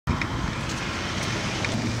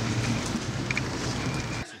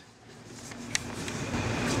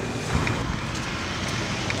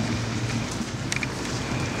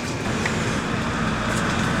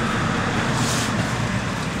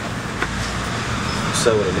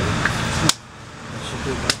up with it, nigga?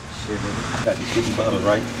 Shit, nigga. I got these 50 bottles,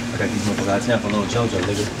 right? I got these motherfuckers out of town for little JoJo,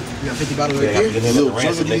 nigga. You got 50 bottles right here? Little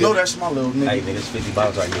ransom, you know that's my little nigga. Hey, nigga, it's 50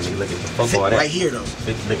 bottles right here, nigga. Look at the fuck all that. Right here, though.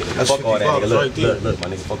 50, look at it. Fuck all that, nigga. Look, my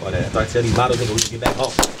nigga, fuck all that. After I tell these bottles, nigga, we can get back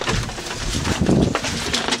home.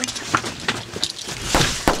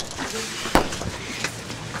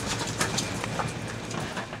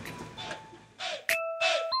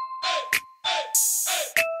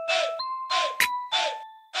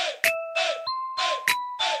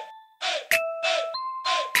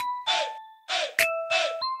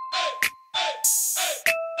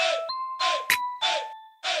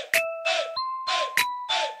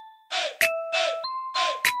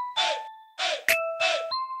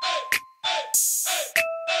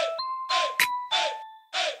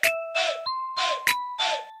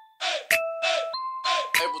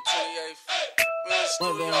 April 28th.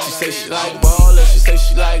 She say she like ballers, she say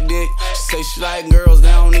she like dick. She say she like girls,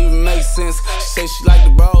 that don't even make sense. She say she like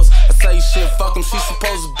the bros, I say shit, fuck them. She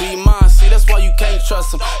supposed to be mine, see that's why you can't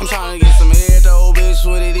trust them. I'm trying to get some head though, bitch,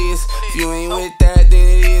 what it is. If you ain't with that, then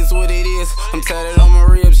it is what it is. I'm tatted on my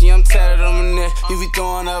ribs, yeah, I'm tatted on my neck. You be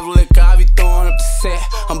throwing up liquor, I be throwing up the set.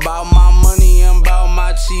 I'm about my money, I'm about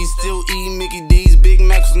my cheese. Still eating Mickey D's, Big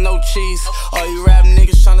Macs with no cheese. All you rap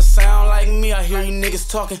niggas trying to sound like me. I hear you niggas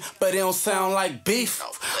talking, but it don't sound like beef.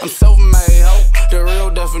 I'm self-made, ho, the real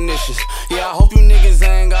definitions. Yeah, I hope you niggas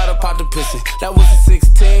ain't got a pot to pissin'. That was a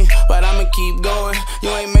 16, but I'ma keep going. You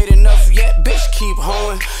ain't made enough yet, bitch, keep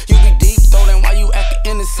hoeing. You be deep though, then why you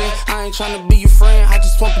acting innocent? I ain't tryna be your friend, I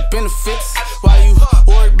just want the benefits. Why you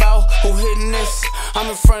worried about who hitting this? I'm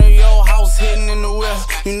in front of your house hitting in the whip.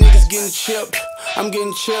 You niggas getting chipped, I'm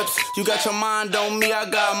getting chips. You got your mind on me, I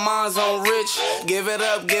got mines on rich. Give it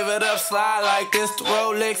up, slide like this. The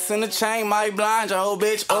Rolex and the chain might blind your whole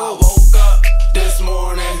bitch. Oh, I woke up this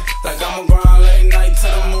morning like I'ma grind late night to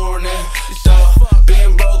the morning.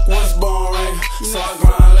 Being broke was boring, so I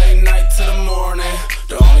grind late night to the morning.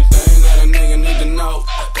 The only thing that a nigga need to know,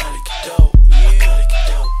 I gotta get dope, yeah. I gotta get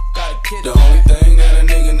dope, gotta get dope. The only thing that a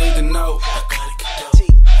nigga need to know, I gotta get dope,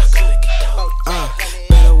 I gotta get dope.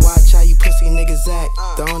 Better watch how you pussy niggas act.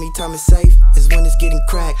 The only time it's safe is when it's getting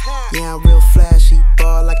cracked. Yeah, I'm real flashy,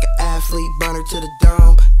 ball like an athlete, burner to the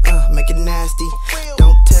dome, make it nasty.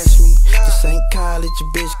 Don't test me, this ain't college,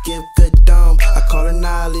 your bitch give good dome. I call her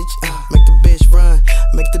knowledge, make the bitch run,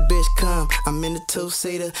 make the bitch come. I'm in the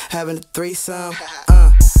two-seater, having a threesome.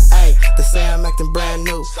 Hey, they say I'm acting brand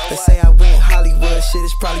new. They say I went Hollywood, shit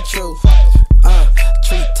is probably true.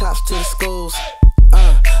 Treat tops to the schools.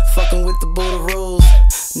 Fucking with the Buddha rules.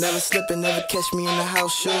 Never slipping, never catch me in the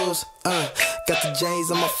house shoes. Got the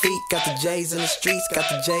J's on my feet, got the J's in the streets, got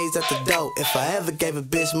the J's at the door. If I ever gave a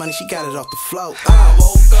bitch money, she got it off the float. I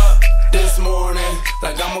woke up this morning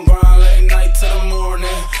like I'ma grind late night to the morning.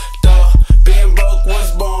 Being broke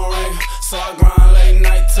was boring, so I grind late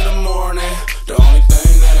night to the morning. The only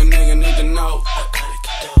thing that a nigga need to know, I gotta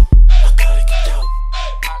get dope, I gotta get dope.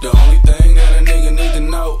 The only thing that a nigga need to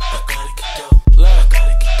know, I gotta get dope, I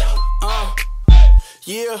gotta get dope.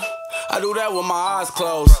 Yeah, I do that with my eyes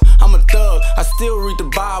closed. I'm a thug, I still read the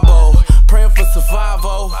Bible, praying for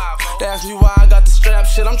survival. They ask me why I got the strap,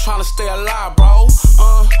 shit, I'm trying to stay alive, bro.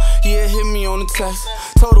 Yeah, hit me on the text.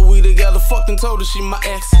 Told her we together, fucked and told her she my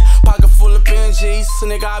ex. Pocket full of Benjis,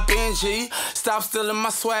 nigga, I Benji. Stop stealing my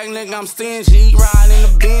swag, nigga, I'm stingy. Riding in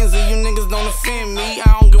the Benz, you niggas don't offend me.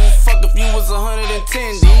 I don't give a fuck if you was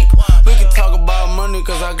 110 deep. We can talk about money,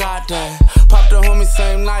 cause I got that. Pop the homie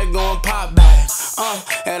same night, going pop bags.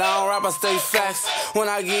 And I don't rap, I stay facts. When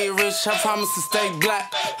I get rich, I promise to stay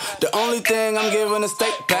black. The only thing I'm giving a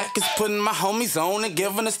steak back is putting my homies on and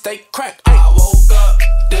giving a steak crack. I woke up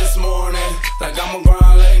this morning like I'ma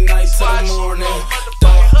grind late night to the morning.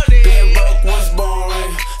 Being broke was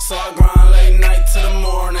boring, so I grind late night to the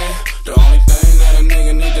morning. The only thing that a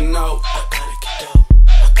nigga need to know, I gotta get dope,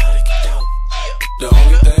 I gotta get dope. The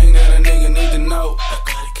only thing that a nigga need to know, I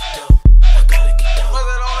gotta get dope, I gotta get dope. What's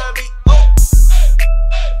that on that beat?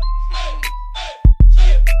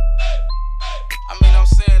 I mean, I'm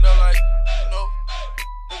saying though, like, you know,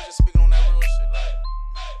 niggas just speaking on that real shit, like,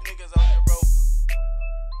 niggas out here broke.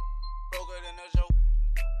 Broker than a joke.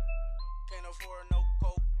 Can't afford no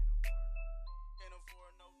coke. Can't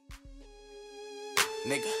afford no.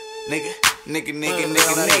 Nigga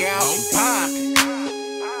out in pocket.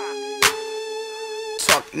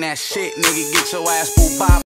 Talking that shit, nigga, get your ass boo bop.